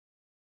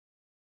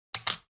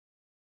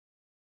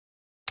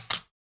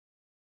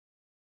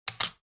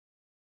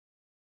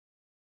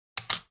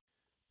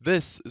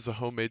This is a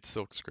homemade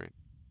silk screen.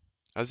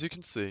 As you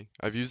can see,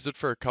 I've used it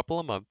for a couple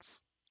of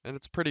months, and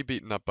it's pretty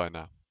beaten up by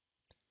now.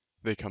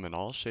 They come in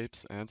all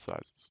shapes and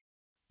sizes.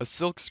 A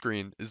silk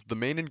screen is the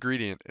main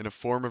ingredient in a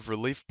form of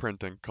relief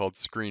printing called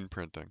screen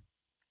printing.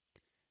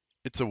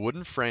 It's a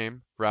wooden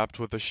frame wrapped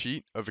with a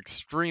sheet of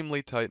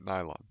extremely tight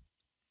nylon.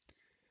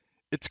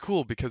 It's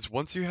cool because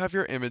once you have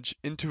your image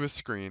into a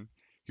screen,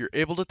 you're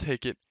able to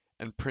take it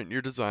and print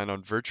your design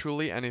on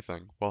virtually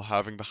anything while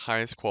having the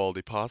highest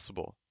quality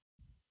possible.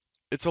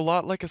 It's a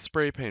lot like a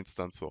spray paint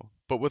stencil,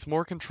 but with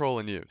more control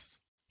and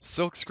use.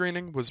 Silk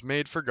screening was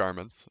made for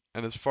garments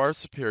and is far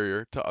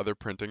superior to other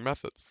printing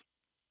methods.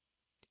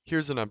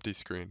 Here's an empty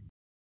screen.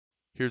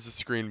 Here's a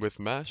screen with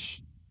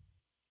mesh.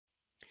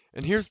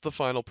 And here's the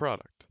final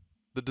product.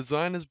 The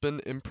design has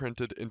been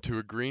imprinted into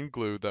a green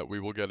glue that we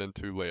will get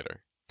into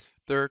later.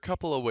 There are a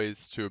couple of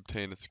ways to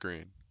obtain a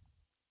screen.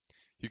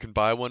 You can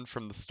buy one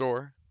from the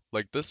store,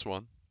 like this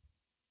one.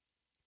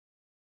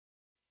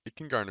 It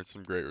can garner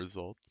some great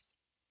results.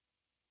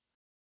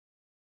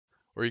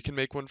 Or you can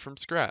make one from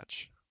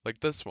scratch,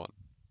 like this one.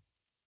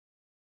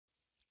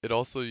 It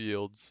also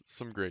yields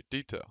some great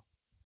detail.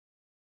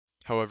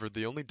 However,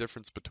 the only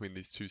difference between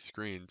these two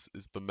screens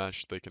is the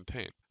mesh they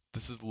contain.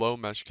 This is low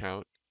mesh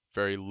count,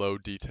 very low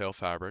detail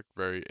fabric,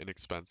 very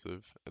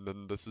inexpensive, and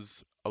then this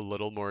is a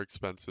little more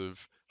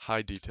expensive,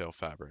 high detail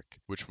fabric,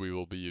 which we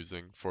will be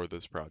using for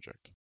this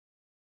project.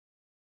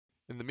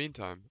 In the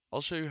meantime,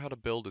 I'll show you how to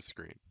build a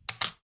screen.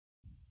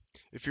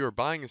 If you are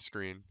buying a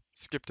screen,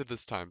 skip to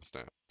this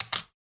timestamp.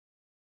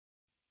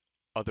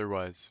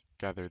 Otherwise,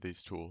 gather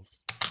these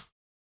tools.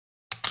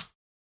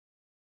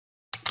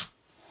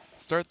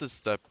 Start this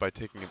step by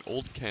taking an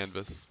old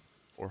canvas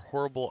or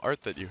horrible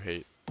art that you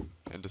hate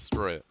and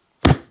destroy it.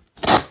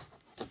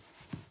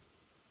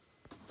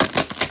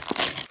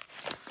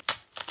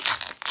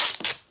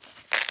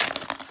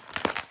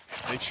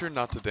 Make sure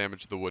not to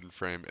damage the wooden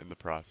frame in the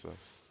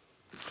process.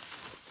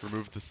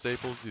 Remove the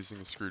staples using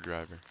a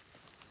screwdriver.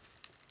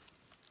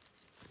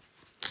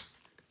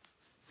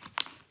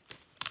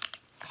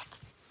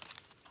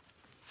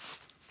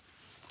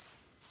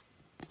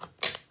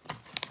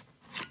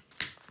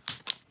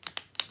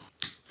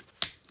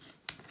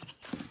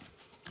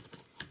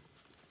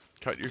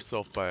 Cut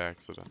yourself by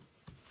accident.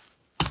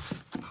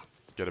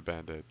 Get a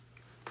band-aid.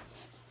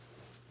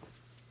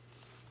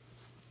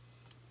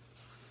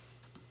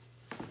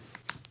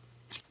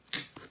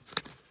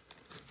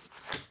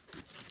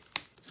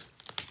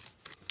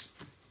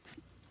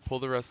 Pull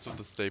the rest of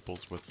the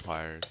staples with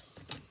pliers.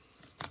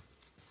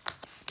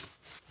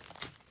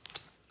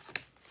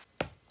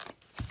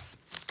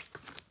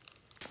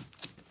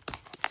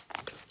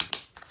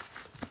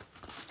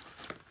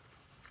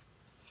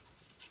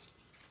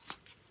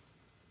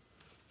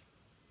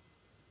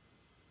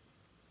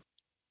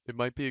 It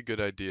might be a good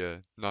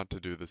idea not to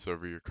do this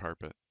over your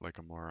carpet like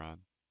a moron.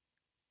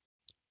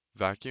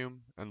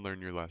 Vacuum and learn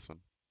your lesson.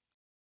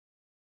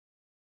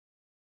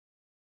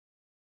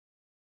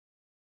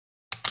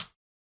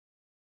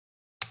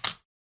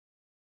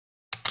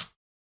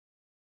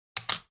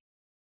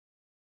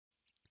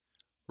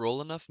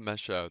 Roll enough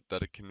mesh out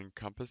that it can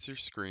encompass your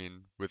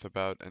screen with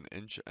about 1.5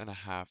 inches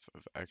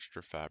of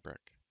extra fabric.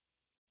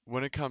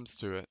 When it comes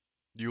to it,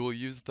 you will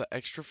use the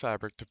extra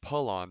fabric to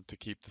pull on to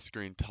keep the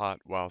screen taut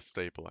while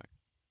stapling.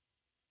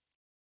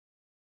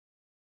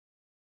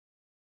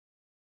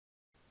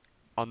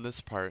 On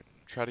this part,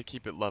 try to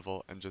keep it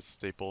level and just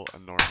staple a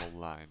normal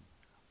line.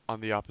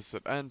 On the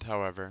opposite end,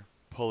 however,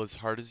 pull as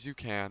hard as you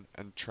can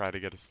and try to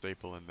get a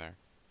staple in there.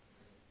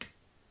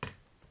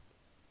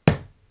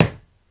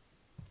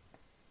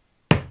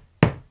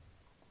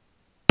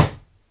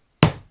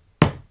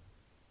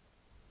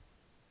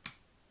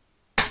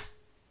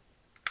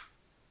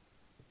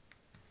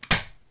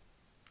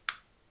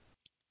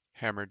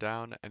 Hammer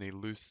down any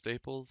loose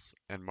staples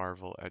and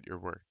marvel at your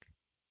work.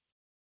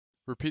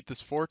 Repeat this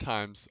 4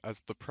 times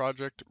as the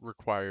project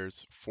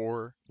requires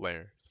 4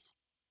 layers.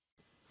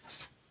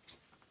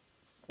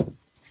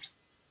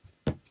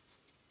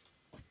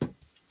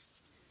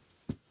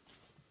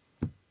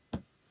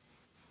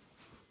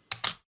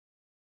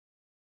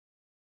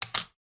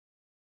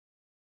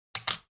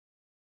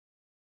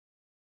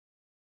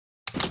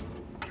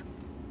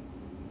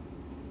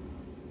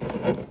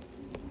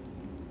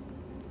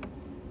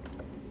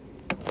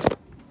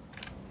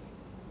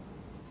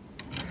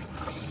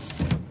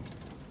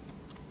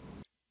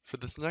 For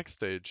this next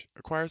stage,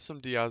 acquire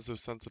some diazo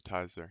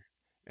sensitizer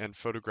and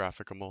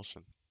photographic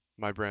emulsion.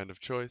 My brand of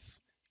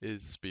choice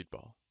is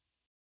Speedball.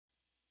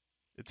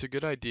 It's a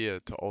good idea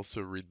to also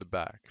read the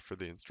back for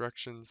the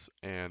instructions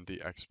and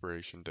the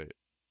expiration date.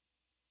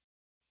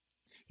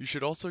 You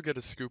should also get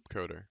a scoop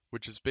coater,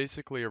 which is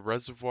basically a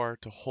reservoir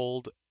to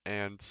hold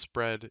and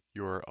spread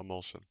your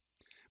emulsion.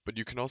 But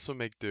you can also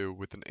make do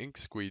with an ink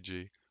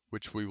squeegee,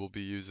 which we will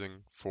be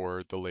using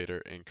for the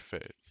later ink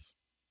phase.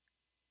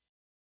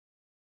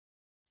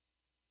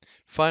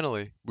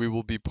 Finally, we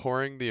will be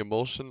pouring the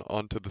emulsion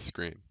onto the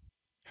screen.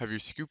 Have your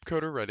scoop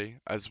coater ready,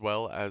 as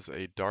well as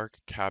a dark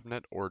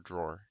cabinet or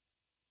drawer.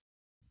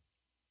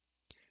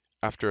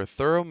 After a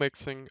thorough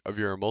mixing of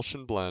your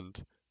emulsion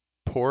blend,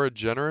 pour a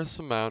generous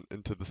amount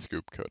into the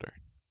scoop coater.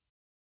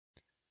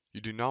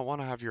 You do not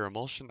want to have your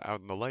emulsion out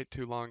in the light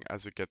too long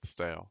as it gets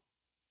stale.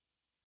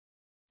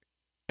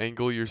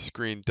 Angle your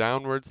screen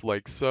downwards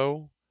like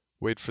so,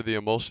 wait for the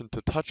emulsion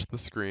to touch the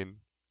screen,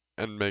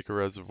 and make a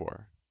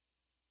reservoir.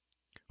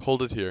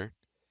 Hold it here,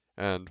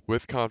 and,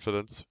 with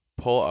confidence,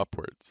 pull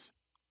upwards.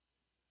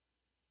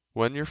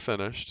 When you're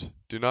finished,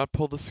 do not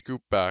pull the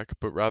scoop back,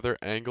 but rather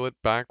angle it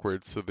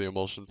backwards so the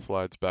emulsion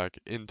slides back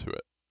into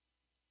it.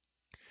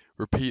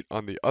 Repeat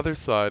on the other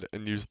side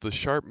and use the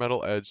sharp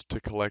metal edge to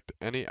collect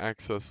any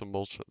excess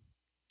emulsion.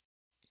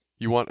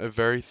 You want a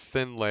very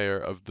thin layer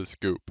of this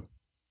goop.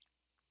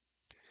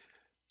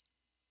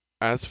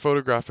 As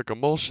photographic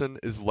emulsion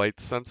is light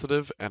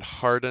sensitive and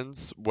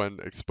hardens when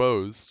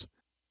exposed,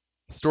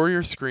 store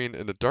your screen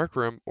in a dark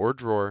room or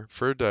drawer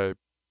for a day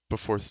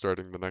before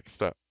starting the next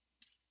step.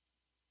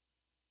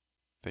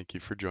 Thank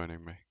you for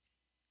joining me.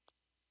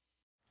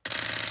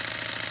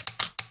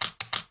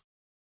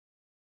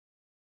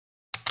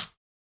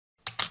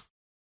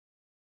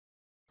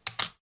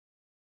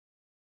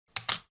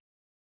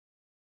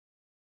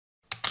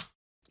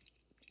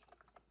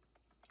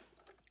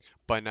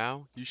 By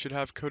now, you should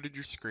have coated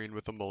your screen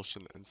with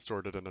emulsion and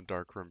stored it in a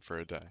dark room for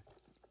a day.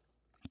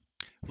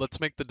 Let's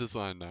make the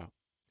design now.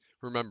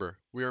 Remember,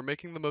 we are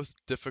making the most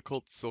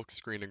difficult silk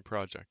screening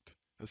project,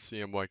 a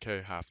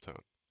CMYK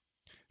halftone.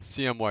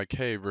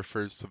 CMYK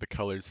refers to the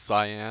colors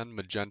cyan,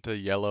 magenta,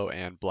 yellow,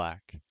 and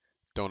black.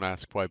 Don't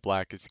ask why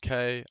black is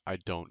K, I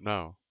don't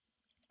know.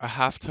 A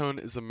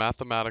halftone is a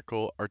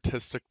mathematical,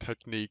 artistic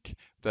technique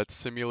that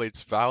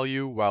simulates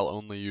value while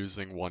only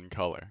using one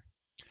color.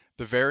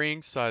 The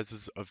varying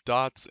sizes of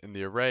dots in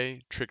the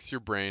array tricks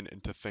your brain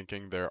into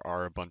thinking there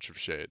are a bunch of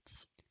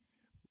shades.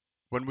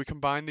 When we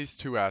combine these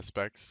two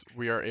aspects,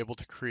 we are able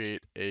to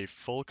create a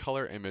full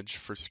color image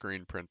for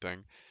screen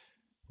printing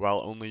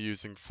while only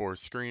using 4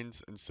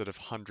 screens instead of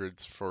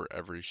hundreds for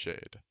every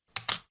shade.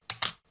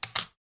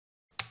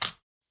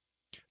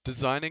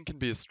 Designing can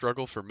be a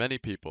struggle for many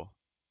people.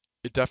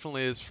 It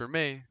definitely is for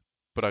me,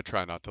 but I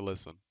try not to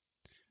listen.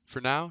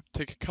 For now,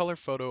 take a color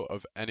photo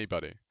of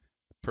anybody,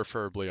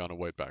 preferably on a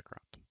white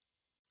background.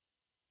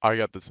 I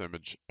got this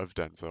image of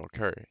Denzel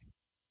Curry.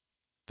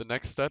 The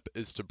next step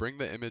is to bring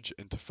the image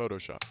into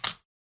Photoshop.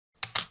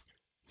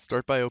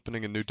 Start by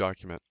opening a new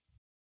document.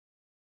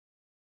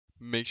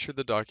 Make sure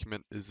the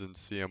document is in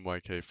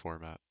CMYK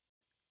format.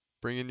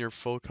 Bring in your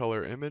full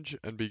color image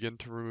and begin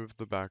to remove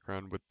the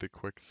background with the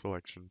quick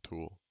selection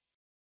tool.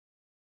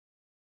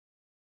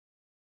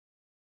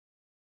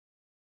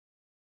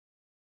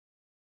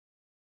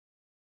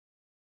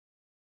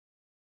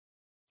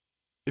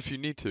 If you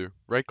need to,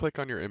 right-click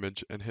on your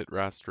image and hit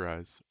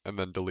rasterize, and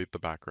then delete the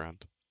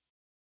background.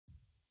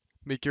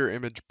 Make your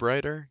image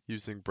brighter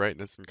using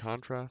brightness and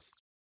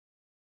contrast.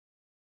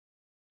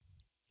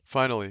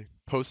 Finally,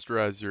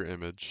 posterize your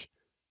image.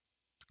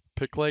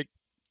 Pick like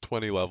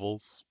 20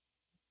 levels,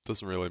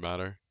 doesn't really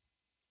matter.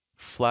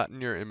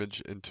 Flatten your image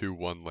into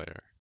one layer.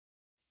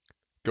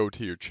 Go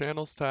to your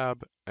Channels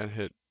tab and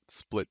hit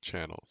Split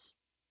Channels.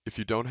 If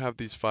you don't have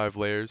these 5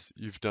 layers,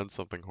 you've done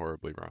something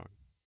horribly wrong.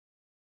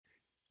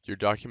 Your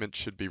document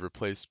should be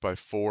replaced by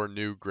 4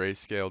 new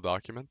grayscale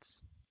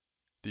documents.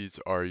 These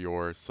are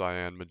your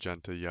cyan,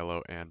 magenta,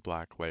 yellow, and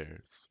black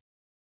layers.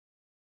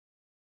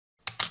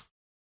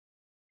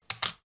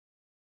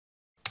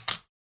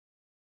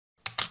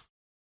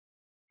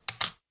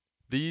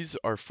 These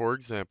are 4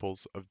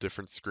 examples of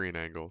different screen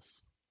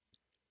angles.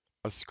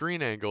 A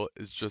screen angle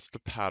is just a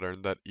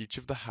pattern that each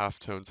of the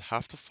halftones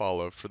have to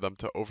follow for them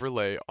to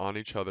overlay on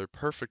each other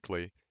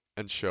perfectly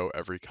and show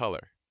every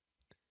color.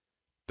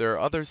 There are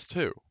others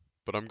too,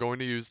 but I'm going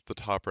to use the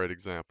top right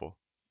example.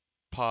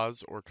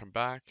 Pause or come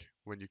back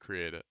when you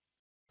create it.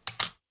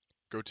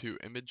 Go to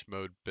Image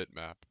Mode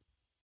Bitmap.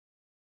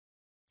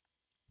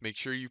 Make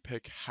sure you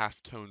pick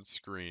Halftone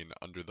Screen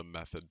under the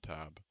Method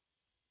tab.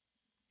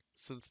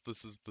 Since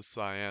this is the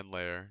cyan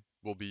layer,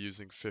 we'll be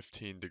using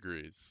 15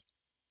 degrees.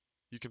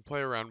 You can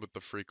play around with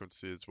the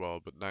frequency as well,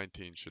 but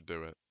 19 should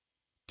do it.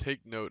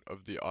 Take note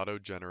of the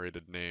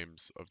auto-generated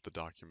names of the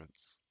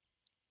documents.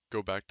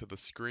 Go back to the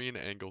screen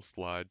angle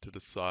slide to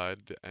decide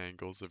the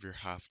angles of your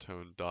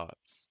halftone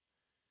dots.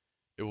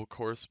 It will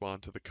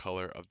correspond to the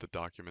color of the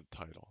document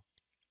title.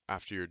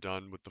 After you're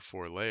done with the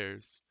 4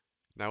 layers,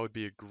 now would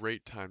be a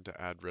great time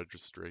to add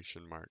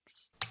registration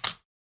marks.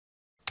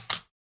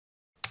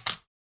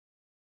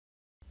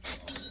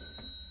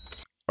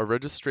 A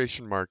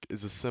registration mark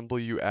is a symbol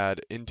you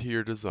add into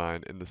your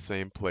design in the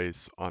same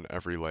place on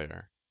every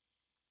layer.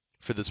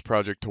 For this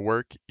project to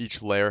work,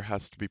 each layer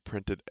has to be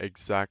printed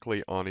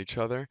exactly on each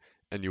other,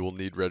 and you will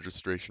need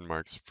registration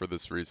marks for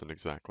this reason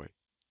exactly.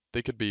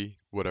 They could be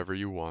whatever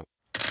you want.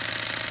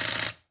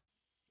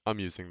 I'm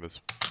using this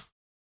one.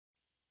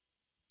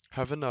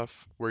 Have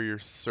enough where you're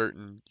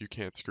certain you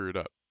can't screw it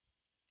up.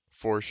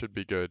 4 should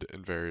be good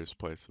in various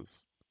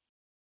places.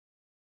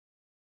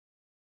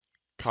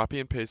 Copy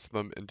and paste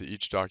them into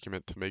each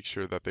document to make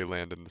sure that they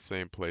land in the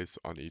same place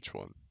on each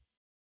one.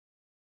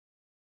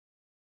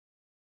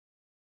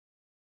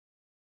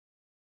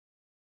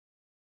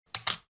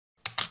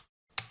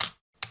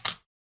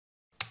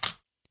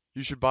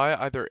 You should buy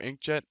either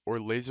inkjet or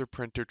laser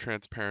printer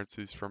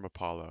transparencies from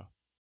Apollo,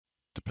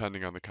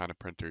 depending on the kind of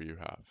printer you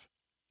have.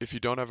 If you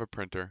don't have a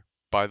printer,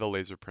 buy the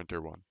laser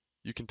printer one.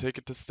 You can take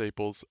it to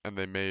Staples and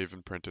they may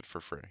even print it for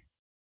free.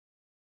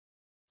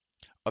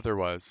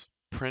 Otherwise,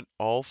 print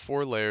all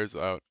 4 layers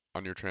out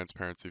on your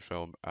transparency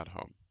film at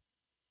home.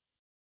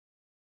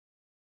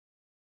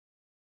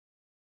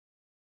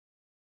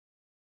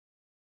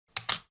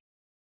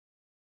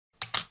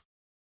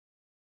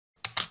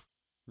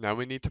 Now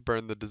we need to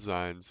burn the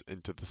designs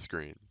into the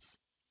screens.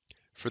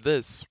 For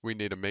this, we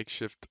need a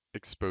makeshift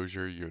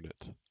exposure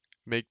unit.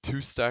 Make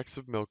 2 stacks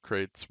of milk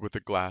crates with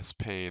a glass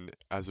pane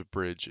as a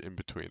bridge in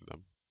between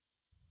them.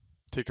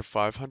 Take a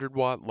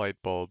 500-watt light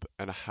bulb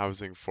and a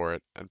housing for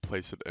it and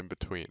place it in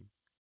between.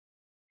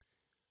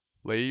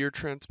 Lay your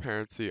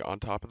transparency on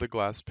top of the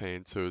glass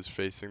pane so it is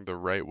facing the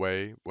right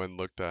way when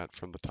looked at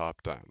from the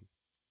top down.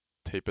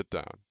 Tape it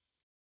down.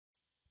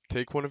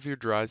 Take one of your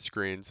dry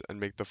screens and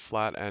make the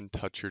flat end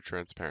touch your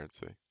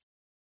transparency.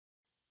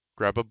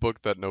 Grab a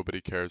book that nobody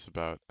cares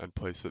about and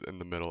place it in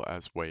the middle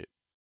as weight.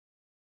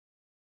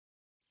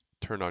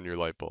 Turn on your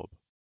light bulb.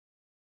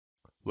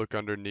 Look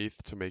underneath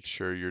to make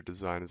sure your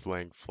design is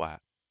laying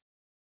flat.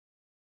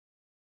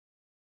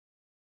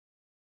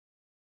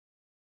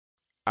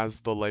 As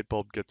the light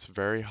bulb gets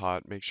very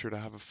hot, make sure to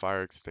have a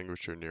fire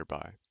extinguisher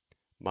nearby.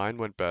 Mine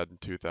went bad in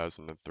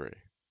 2003.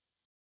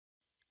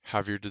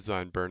 Have your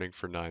design burning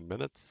for 9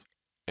 minutes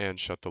and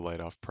shut the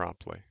light off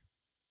promptly.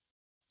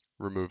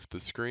 Remove the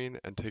screen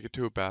and take it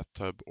to a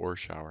bathtub or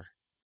shower.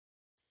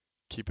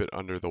 Keep it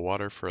under the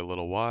water for a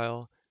little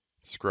while.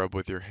 Scrub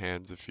with your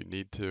hands if you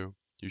need to.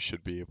 You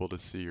should be able to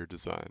see your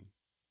design.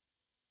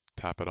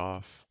 Tap it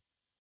off.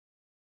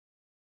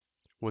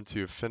 Once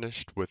you have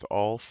finished with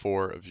all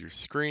 4 of your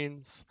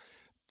screens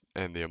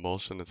and the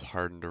emulsion is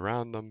hardened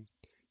around them,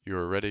 you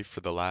are ready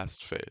for the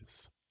last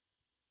phase.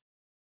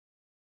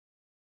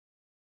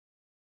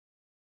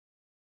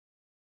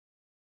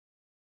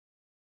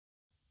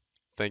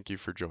 Thank you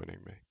for joining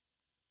me.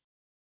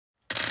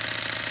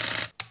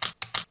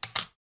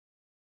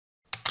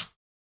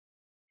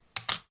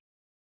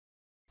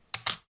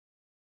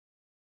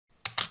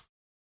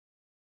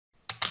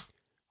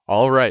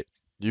 All right,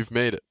 you've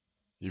made it.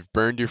 You've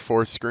burned your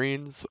 4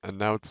 screens, and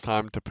now it's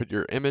time to put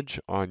your image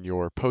on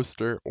your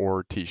poster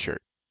or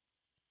t-shirt.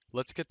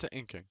 Let's get to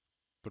inking,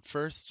 but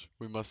first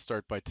we must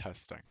start by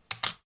testing.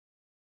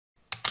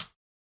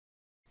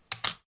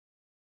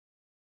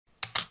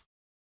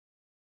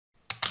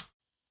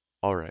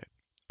 All right,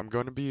 I'm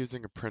going to be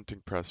using a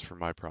printing press for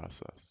my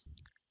process.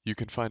 You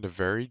can find a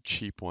very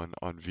cheap one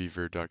on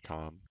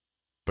Viver.com,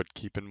 but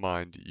keep in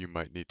mind you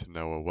might need to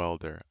know a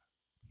welder.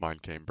 Mine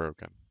came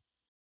broken.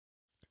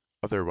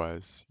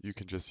 Otherwise, you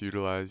can just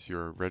utilize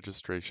your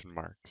registration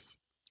marks.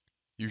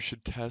 You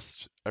should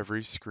test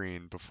every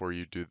screen before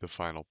you do the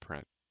final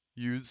print.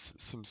 Use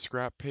some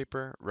scrap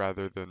paper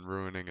rather than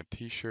ruining a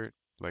t-shirt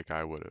like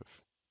I would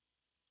have.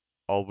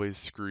 Always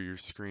screw your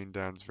screen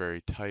downs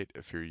very tight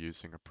if you're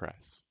using a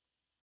press.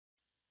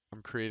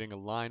 I'm creating a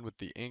line with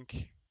the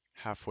ink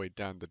halfway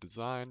down the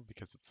design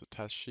because it's a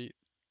test sheet.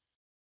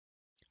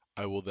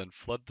 I will then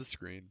flood the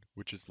screen,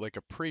 which is like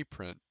a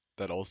pre-print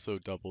that also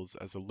doubles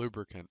as a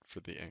lubricant for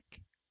the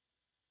ink.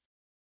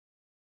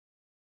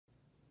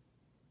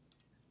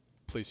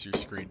 Place your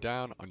screen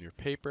down on your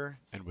paper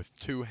and with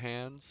 2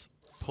 hands,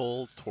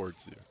 pull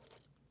towards you.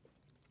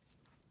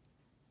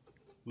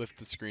 Lift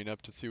the screen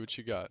up to see what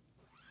you got,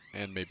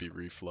 and maybe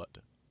reflood.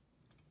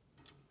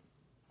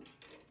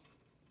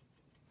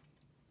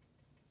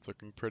 It's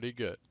looking pretty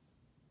good.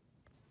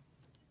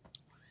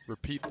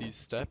 Repeat these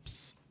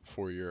steps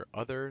for your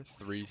other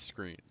 3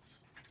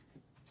 screens.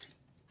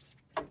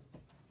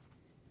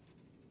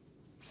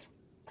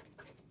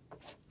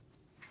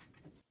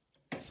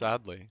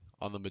 Sadly,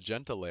 on the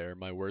magenta layer,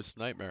 my worst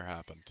nightmare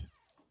happened.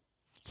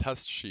 The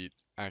test sheet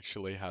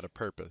actually had a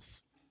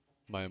purpose.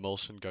 My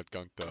emulsion got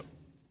gunked up.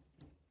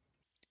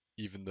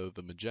 Even though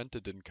the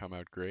magenta didn't come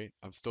out great,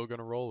 I'm still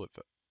gonna roll with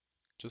it,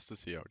 just to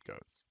see how it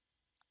goes.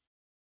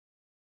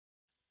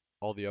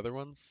 All the other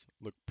ones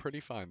look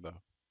pretty fine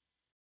though.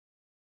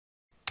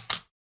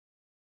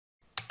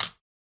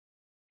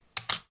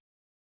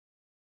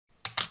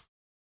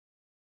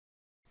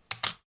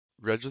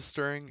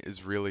 Registering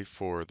is really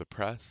for the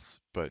press,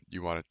 but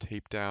you want to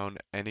tape down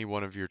any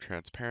one of your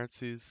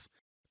transparencies,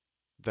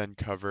 then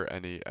cover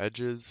any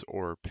edges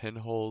or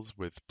pinholes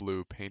with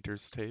blue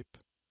painter's tape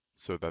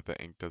so that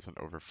the ink doesn't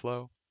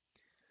overflow.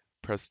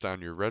 Press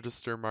down your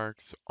register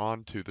marks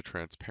onto the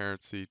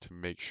transparency to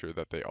make sure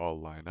that they all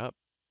line up.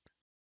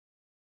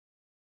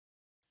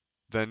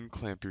 Then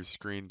clamp your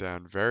screen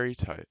down very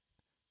tight,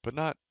 but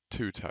not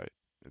too tight.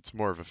 It's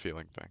more of a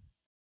feeling thing.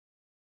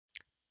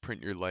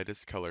 Print your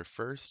lightest color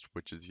first,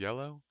 which is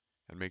yellow,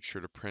 and make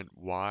sure to print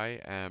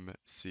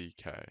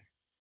YMCK.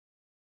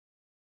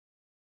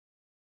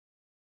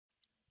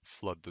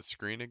 Flood the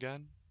screen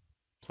again,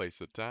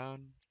 place it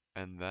down,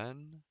 and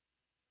then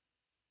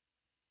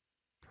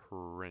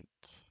print.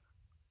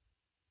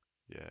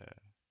 Yeah,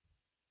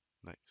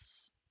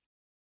 nice.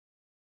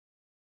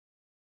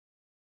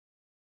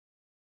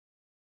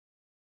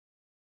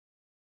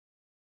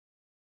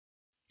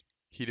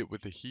 Heat it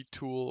with a heat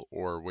tool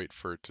or wait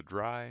for it to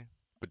dry,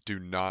 but do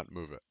not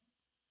move it,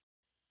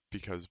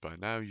 because by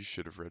now you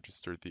should have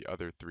registered the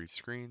other 3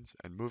 screens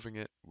and moving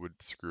it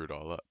would screw it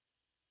all up.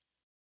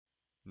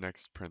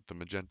 Next, print the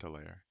magenta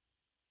layer.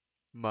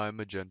 My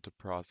magenta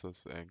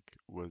process ink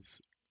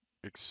was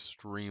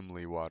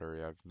extremely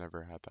watery. I've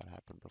never had that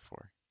happen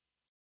before.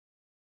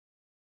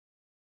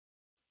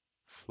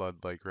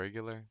 Flood like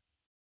regular,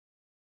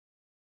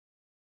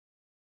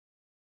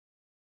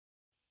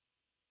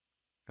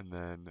 and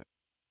then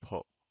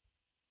pull.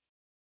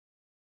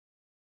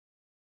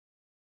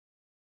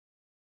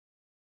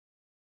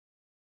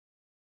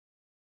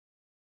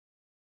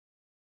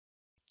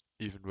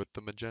 Even with the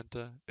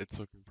magenta, it's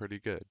looking pretty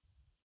good.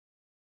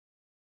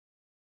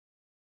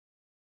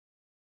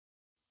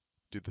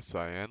 Do the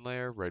cyan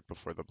layer right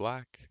before the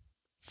black,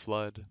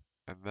 flood,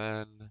 and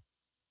then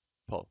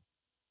pull.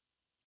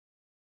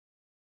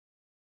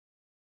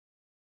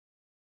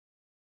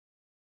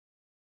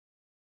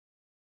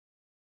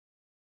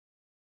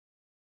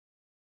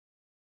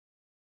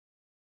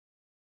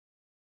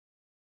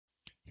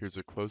 Here's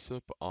a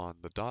close-up on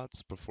the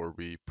dots before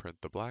we print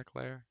the black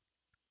layer.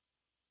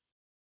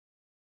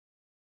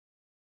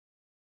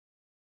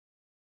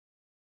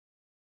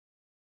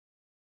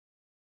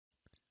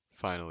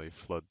 Finally,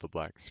 flood the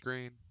black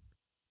screen,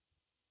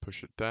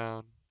 push it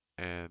down,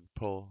 and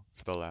pull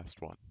for the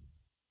last one.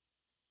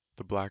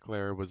 The black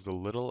layer was a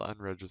little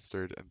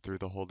unregistered and threw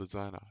the whole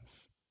design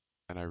off,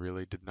 and I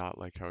really did not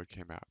like how it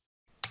came out.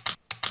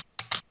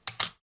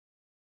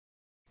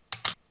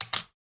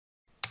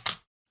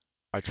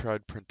 I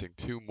tried printing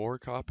 2 more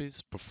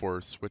copies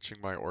before switching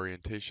my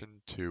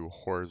orientation to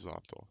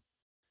horizontal,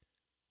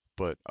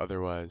 but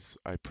otherwise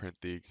I print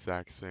the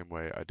exact same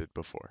way I did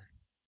before.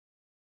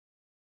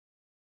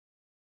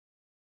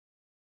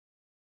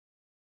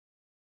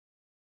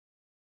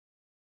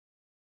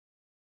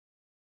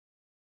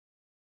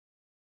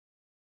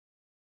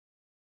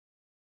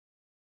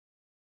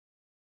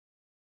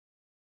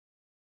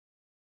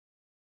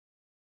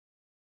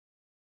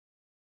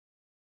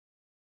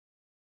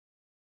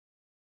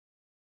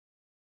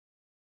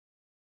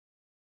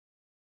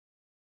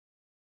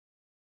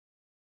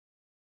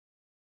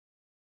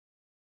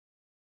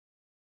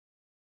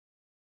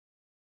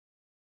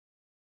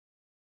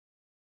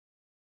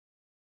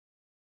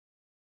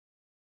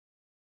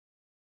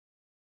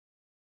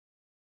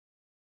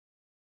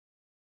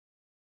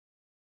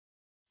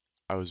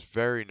 I was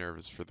very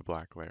nervous for the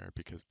black layer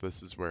because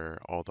this is where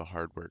all the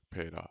hard work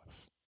paid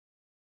off.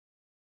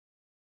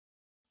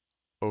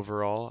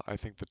 Overall, I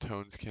think the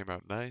tones came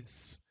out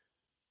nice.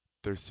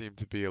 There seemed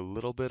to be a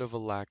little bit of a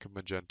lack of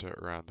magenta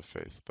around the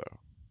face though.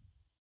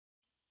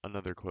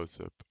 Another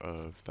close-up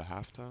of the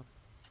halftone.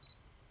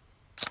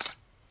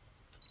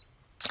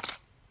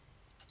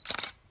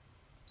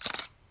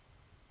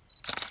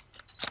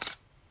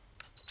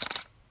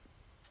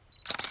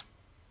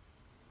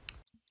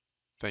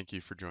 Thank you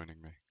for joining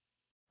me.